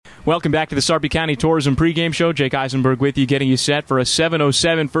Welcome back to the Sarpy County Tourism pregame show. Jake Eisenberg with you, getting you set for a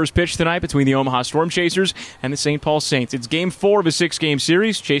 7:07 first pitch tonight between the Omaha Storm Chasers and the St. Paul Saints. It's Game 4 of a 6-game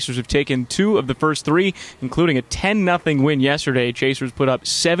series. Chasers have taken 2 of the first 3, including a 10-0 win yesterday. Chasers put up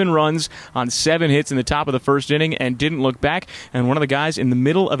 7 runs on 7 hits in the top of the first inning and didn't look back. And one of the guys in the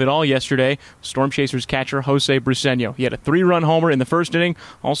middle of it all yesterday, Storm Chasers catcher Jose Briseño. He had a 3-run homer in the first inning,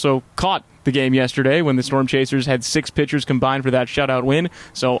 also caught the game yesterday when the Storm Chasers had 6 pitchers combined for that shutout win.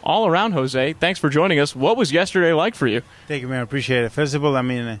 So all around, Jose, thanks for joining us. What was yesterday like for you? Thank you, man. I appreciate it. First of all,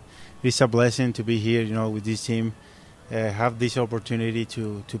 it's a blessing to be here, with this team. Have this opportunity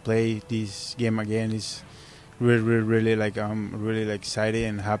to play this game again is really I'm really excited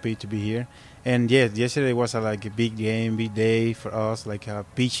and happy to be here. And yes, yesterday was a big game, big day for us,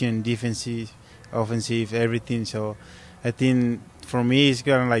 pitching, defensive, offensive, everything. So I think for me it's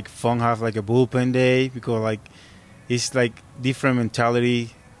kind of fun to have a bullpen day because it's different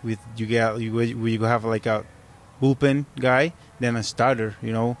mentality with you have a bullpen guy than a starter.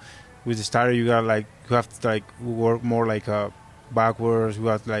 With the starter you got you have to work more backwards. You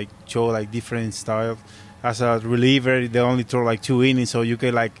have to show different styles. As a reliever, they only throw 2 innings, so you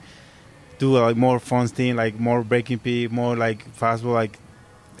can do more fun thing, more breaking pitch, more fastball,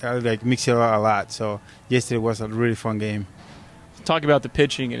 mix it a lot. So yesterday was a really fun game. Talk about the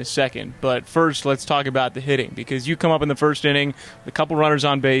pitching in a second, but first let's talk about the hitting, because you come up in the first inning with a couple runners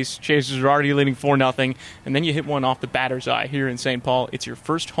on base, Chasers are already leading 4-0, and then you hit one off the batter's eye here in St. Paul. It's your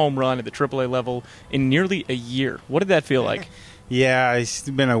first home run at the AAA level in nearly a year. What did that feel like? Yeah, it's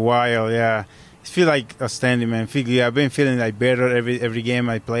been a while, yeah. It feels outstanding, man. I've been feeling better every game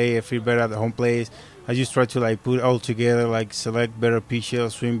I play. I feel better at the home place. I just try to put it all together, select better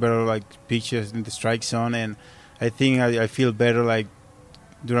pitches, swing better pitches in the strike zone, and I think I feel better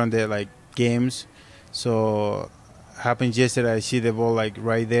during the games. So happened yesterday. I see the ball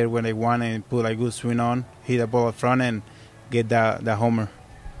right there when I want and put a good swing on, hit the ball up front and get that homer.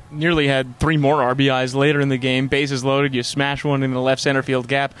 Nearly had 3 more RBIs later in the game. Bases loaded, you smash one in the left center field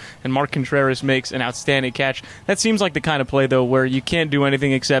gap, and Mark Contreras makes an outstanding catch. That seems like the kind of play, though, where you can't do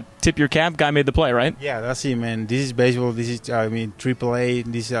anything except tip your cap. Guy made the play, right? Yeah, that's it, man. This is baseball. This is, AAA.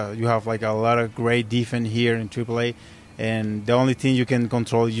 This you have a lot of great defense here in AAA, and the only thing you can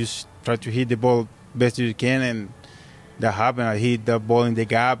control is just try to hit the ball best you can, and that happened. I hit the ball in the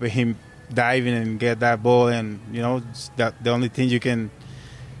gap, and him diving and get that ball, and that the only thing you can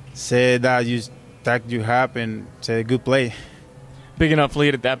say that you have and say good play. Big enough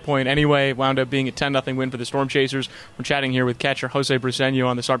lead at that point anyway. Wound up being a 10-0 win for the Storm Chasers. We're chatting here with catcher Jose Briseño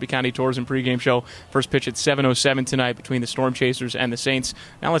on the Sarpy County Tourism pregame show. First pitch at 7:07 tonight between the Storm Chasers and the Saints.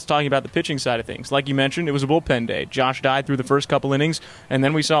 Now let's talk about the pitching side of things. Like you mentioned, it was a bullpen day. Josh died through the first couple innings, and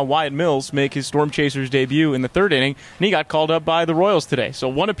then we saw Wyatt Mills make his Storm Chasers debut in the third inning, and he got called up by the Royals today. So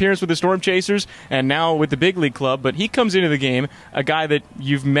one appearance with the Storm Chasers, and now with the big league club. But he comes into the game, a guy that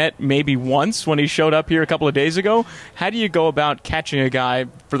you've met maybe once when he showed up here a couple of days ago. How do you go about catching a guy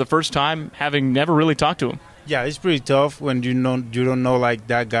for the first time, having never really talked to him? Yeah, it's pretty tough when you don't know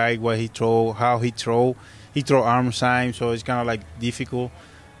that guy, what he throw, how he throw arm sign, so it's kind of difficult.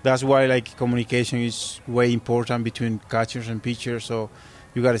 That's why communication is way important between catchers and pitchers. So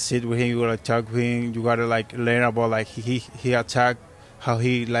you gotta sit with him, you gotta talk with him, you gotta learn about he attack, how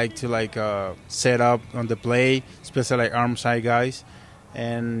he to set up on the play, especially arm side guys.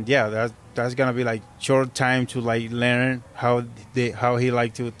 And yeah, that's gonna be short time to learn how he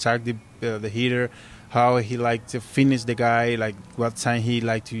to attack the hitter, how he to finish the guy, what sign he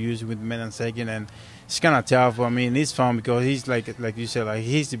to use with men on second, and it's kind of tough. I mean, it's fun because he's like you said,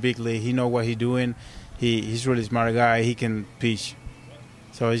 he's the big league. He know what he's doing. He's really smart guy. He can pitch,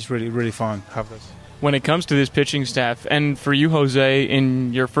 so it's really fun. Have this. When it comes to this pitching staff, and for you, Jose,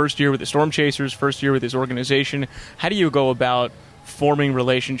 in your first year with the Storm Chasers, first year with this organization, how do you go about forming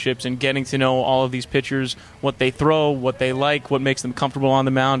relationships and getting to know all of these pitchers, what they throw, what they like, what makes them comfortable on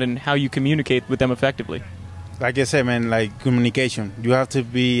the mound, and how you communicate with them effectively? Like I said, man, communication. You have to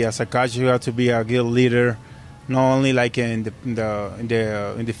be, as a coach, you have to be a good leader, not only in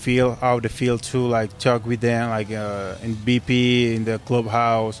the field, out of the field too, talk with them, in BP, in the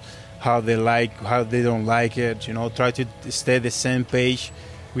clubhouse, how they like, how they don't like it. Try to stay the same page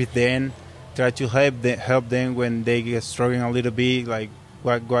with them. Try to help them when they get struggling a little bit.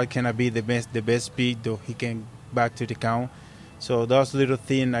 What can I be the best speed though he can back to the count. So those little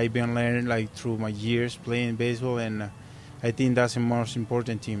things I've been learning through my years playing baseball, and I think that's the most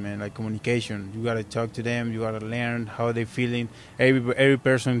important thing, man. Communication. You gotta talk to them. You gotta learn how they feeling. Every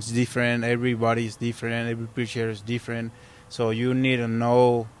person is different. Everybody is different. Every pitcher is different. So you need to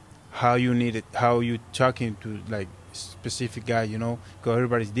know how you talking to specific guy, you know, because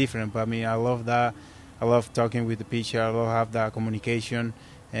everybody's different. But I mean, I love that. I love talking with the pitcher. I love have that communication,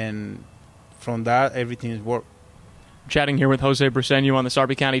 and from that, everything is work. Chatting here with Jose Briseño on the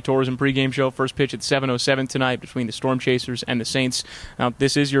Sarpy County Tourism pregame show. First pitch at 7:07 tonight between the Storm Chasers and the Saints. Now,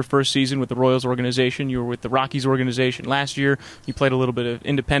 this is your first season with the Royals organization. You were with the Rockies organization last year. You played a little bit of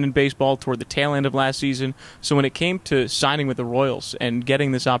independent baseball toward the tail end of last season. So when it came to signing with the Royals and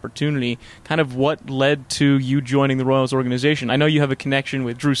getting this opportunity, kind of what led to you joining the Royals organization? I know you have a connection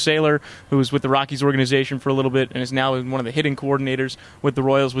with Drew Saylor, who was with the Rockies organization for a little bit and is now one of the hitting coordinators with the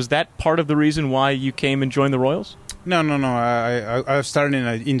Royals. Was that part of the reason why you came and joined the Royals? No. I started in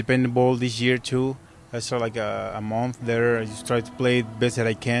an independent ball this year too. I saw like a month there. I just try to play the best that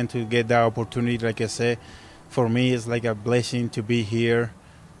I can to get that opportunity. Like I said, for me, it's like a blessing to be here.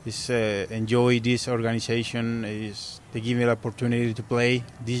 It's enjoy this organization. They give me the opportunity to play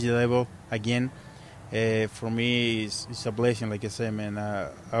this level again. For me, it's a blessing. Like I said, man, I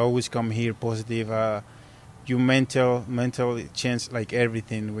always come here positive. You mental change like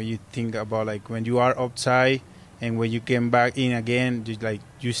everything when you think about like when you are outside. And when you came back in again,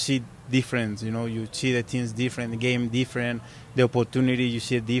 you see difference. You know, you see the things different, the game different, the opportunity you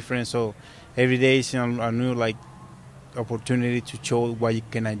see it different. So every day is a new like opportunity to show what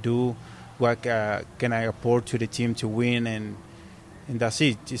can I do, what can I afford to the team to win, and that's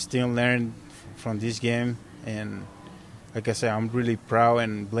it. Just still learn from this game, and like I said, I'm really proud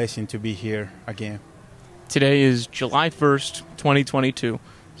and blessed to be here again. Today is July 1st, 2022.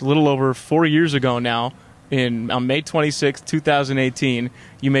 It's a little over 4 years ago now. On May 26, 2018,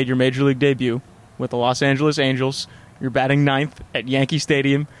 you made your Major League debut with the Los Angeles Angels. You're batting ninth at Yankee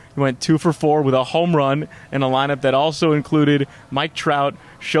Stadium. You went 2 for 4 with a home run in a lineup that also included Mike Trout,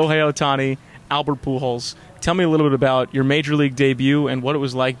 Shohei Ohtani, Albert Pujols. Tell me a little bit about your Major League debut and what it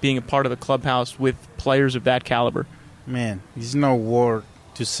was like being a part of the clubhouse with players of that caliber. Man, there's no word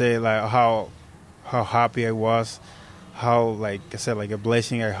to say like how happy I was, how like I said like a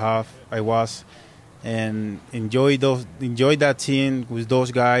blessing I was. And enjoy that team with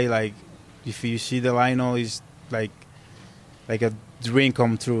those guys. Like if you see the lineup, is like a dream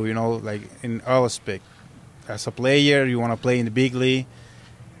come true. You know, like in all aspect. As a player, you want to play in the big league,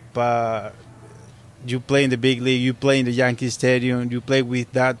 but you play in the big league. You play in the Yankee Stadium. You play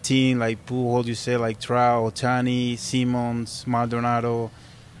with that team like Pujols. You say like Trout, Ohtani, Simmons, Maldonado,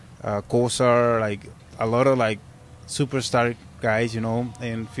 Kosar, like a lot of like superstar guys. You know,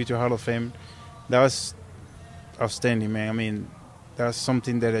 and future Hall of Fame. That was outstanding, man. I mean, that's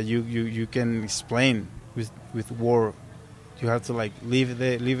something that you can explain with word. You have to like live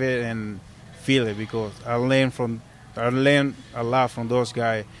it and feel it, because I learned a lot from those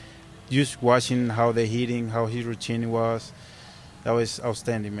guys. Just watching how they're hitting, how his routine was. That was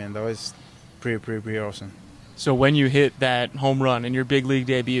outstanding, man. That was pretty awesome. So when you hit that home run in your big league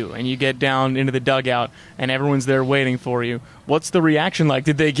debut and you get down into the dugout and everyone's there waiting for you, what's the reaction like?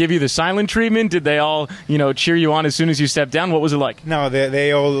 Did they give you the silent treatment? Did they all, cheer you on as soon as you stepped down? What was it like? No,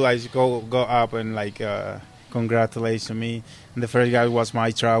 they all like go up and like congratulate me. And the first guy was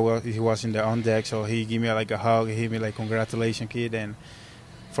Mike Trout. He was in the on deck, so he gave me like a hug. He gave me like congratulations, kid. And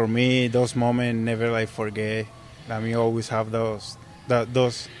for me, those moments never like forget. I mean, always have those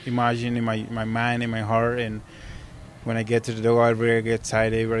imagine in my mind, in my heart. And when I get to the dugout, I really get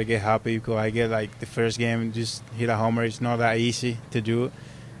excited, really get happy, because I get like the first game, just hit a homer. It's not that easy to do,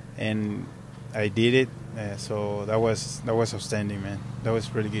 and I did it. So that was outstanding, man. That was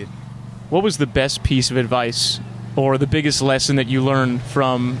pretty good. What was the best piece of advice or the biggest lesson that you learned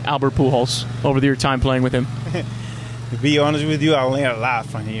from Albert Pujols over your time playing with him? To be honest with you, I learned a lot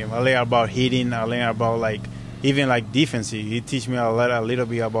from him. I learned about hitting. I learned about like even like defense. He teach me a little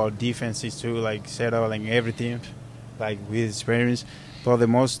bit about defenses too, like setup, like everything, like with experience. But the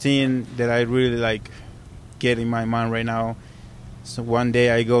most thing that I really like get in my mind right now. So one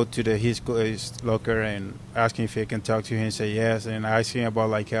day I go to his locker and ask him if I can talk to him, and say yes, and I ask him about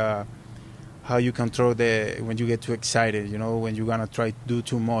like how you control when you get too excited, when you're gonna try to do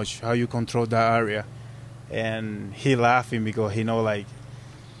too much, how you control that area. And he laughing because he like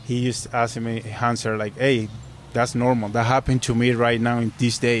he used to ask me answer like, hey, that's normal. That happened to me right now in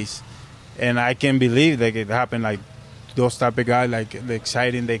these days. And I can't believe that it happened. Like those type of guys, like the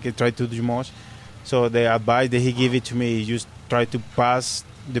exciting, they can try to do much. So the advice that he gave it to me, just try to pass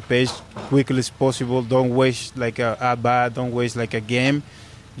the page quickly as possible. Don't waste like a at-bat. Don't waste like a game.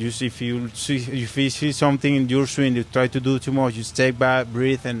 Just if you see something in your swing, you try to do too much, just take back,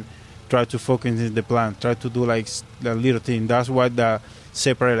 breathe, and try to focus in the plan. Try to do like the little thing. That's what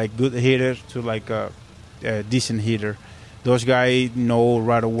separate like good hitter to like a decent hitter. those guys know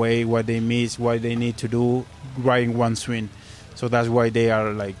right away what they miss, what they need to do right in one swing. So that's why they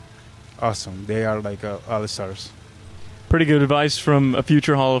are like awesome. They are like all-stars. Pretty good advice from a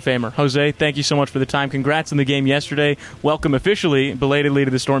future Hall of Famer. Jose, thank you so much for the time. Congrats on the game yesterday. Welcome officially, belatedly,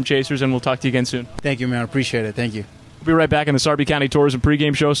 to the Storm Chasers, and we'll talk to you again soon. Thank you, man. I appreciate it. Thank you. We'll be right back in the Sarpy County Tourism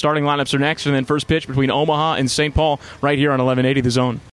pregame show. Starting lineups are next, and then first pitch between Omaha and St. Paul right here on 1180 The Zone.